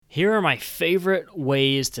Here are my favorite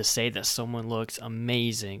ways to say that someone looks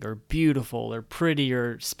amazing or beautiful or pretty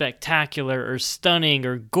or spectacular or stunning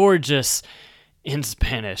or gorgeous in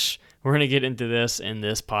Spanish. We're going to get into this in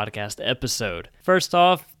this podcast episode. First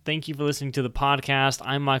off, thank you for listening to the podcast.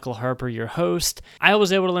 I'm Michael Harper, your host. I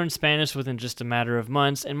was able to learn Spanish within just a matter of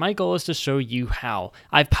months, and my goal is to show you how.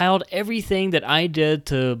 I've piled everything that I did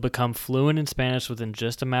to become fluent in Spanish within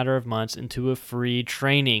just a matter of months into a free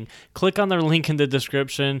training. Click on the link in the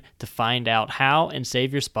description to find out how and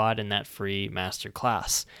save your spot in that free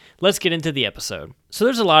masterclass. Let's get into the episode. So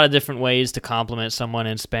there's a lot of different ways to compliment someone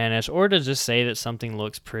in Spanish or to just say that something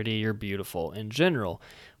looks pretty or beautiful in general.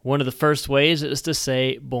 One of the first ways is to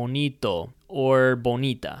say bonito or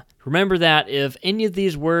bonita. Remember that if any of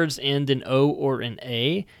these words end in O or an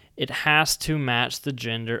A, it has to match the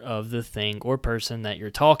gender of the thing or person that you're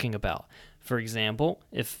talking about. For example,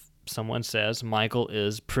 if someone says Michael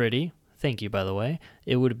is pretty, thank you by the way,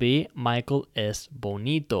 it would be Michael es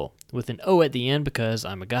bonito with an O at the end because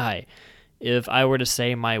I'm a guy. If I were to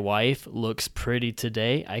say my wife looks pretty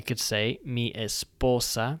today, I could say mi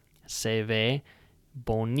esposa se ve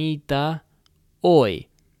bonita hoy.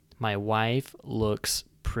 My wife looks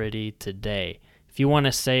pretty today. If you want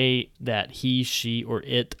to say that he, she, or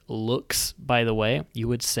it looks, by the way, you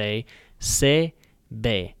would say se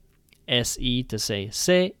ve. S-E to say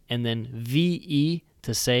se, and then V-E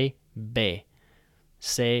to say ve.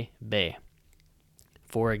 Se ve.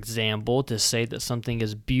 For example, to say that something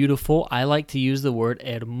is beautiful, I like to use the word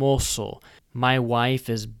hermoso. My wife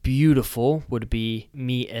is beautiful would be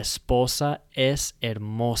mi esposa es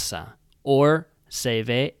hermosa. Or se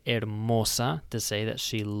ve hermosa to say that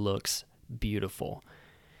she looks beautiful.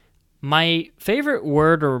 My favorite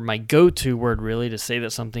word or my go-to word really to say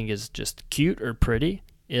that something is just cute or pretty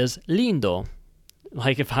is lindo.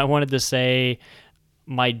 Like if I wanted to say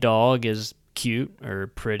my dog is cute or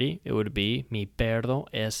pretty, it would be mi perro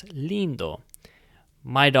es lindo.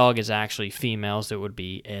 My dog is actually female, so it would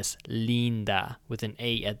be es linda with an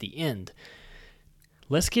A at the end.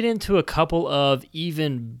 Let's get into a couple of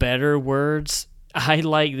even better words. I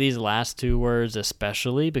like these last two words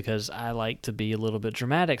especially because I like to be a little bit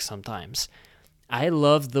dramatic sometimes. I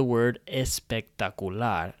love the word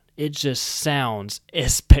espectacular. It just sounds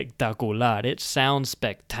espectacular. It sounds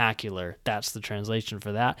spectacular. That's the translation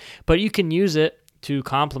for that. But you can use it to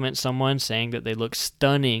compliment someone saying that they look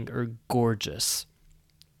stunning or gorgeous.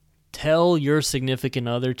 Tell your significant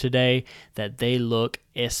other today that they look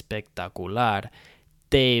espectacular.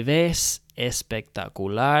 Te ves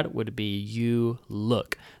espectacular would be you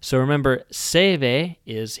look. So remember, se ve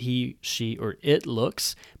is he, she, or it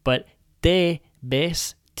looks, but te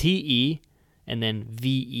ves, T-E, and then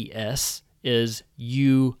V-E-S is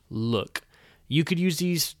you look. You could use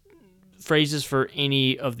these phrases for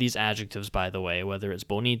any of these adjectives, by the way, whether it's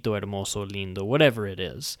bonito, hermoso, lindo, whatever it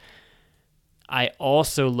is. I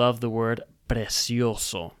also love the word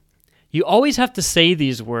precioso. You always have to say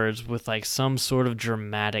these words with like some sort of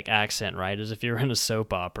dramatic accent, right? As if you're in a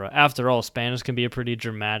soap opera. After all, Spanish can be a pretty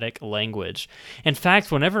dramatic language. In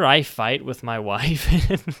fact, whenever I fight with my wife,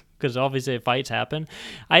 because obviously fights happen,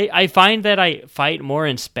 I find that I fight more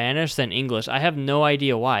in Spanish than English. I have no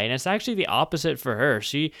idea why. And it's actually the opposite for her.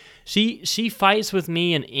 She fights with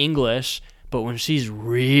me in English, but when she's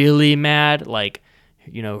really mad, like,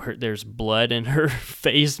 you know, there's blood in her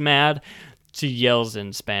face mad, she yells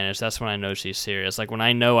in Spanish. That's when I know she's serious. Like when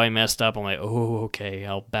I know I messed up, I'm like, oh, okay,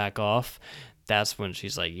 I'll back off. That's when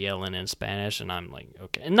she's like yelling in Spanish, and I'm like,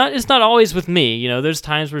 okay. And it's not always with me. You know, there's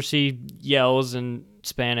times where she yells in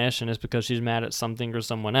Spanish, and it's because she's mad at something or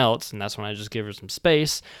someone else, and that's when I just give her some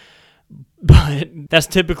space. But that's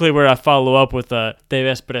typically where I follow up with a te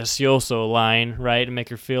ves precioso line, right, to make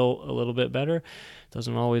her feel a little bit better.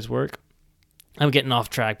 Doesn't always work. I'm getting off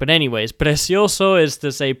track. But anyways, precioso is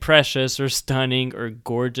to say precious or stunning or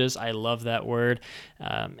gorgeous. I love that word.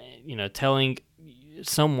 Telling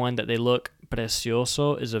someone that they look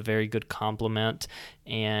precioso is a very good compliment.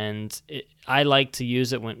 And I like to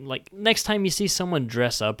use it when, like, next time you see someone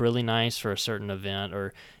dress up really nice for a certain event,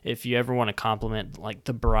 or if you ever want to compliment, like,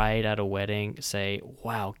 the bride at a wedding, say,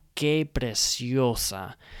 wow, qué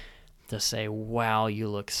preciosa. To say, wow, you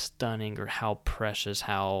look stunning, or how precious,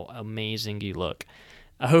 how amazing you look.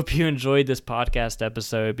 I hope you enjoyed this podcast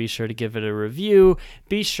episode. Be sure to give it a review.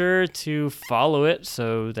 Be sure to follow it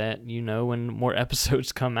so that you know when more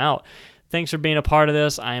episodes come out. Thanks for being a part of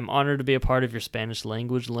this. I am honored to be a part of your Spanish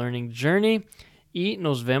language learning journey. Y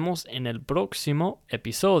nos vemos en el próximo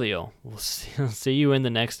episodio. We'll see you in the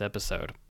next episode.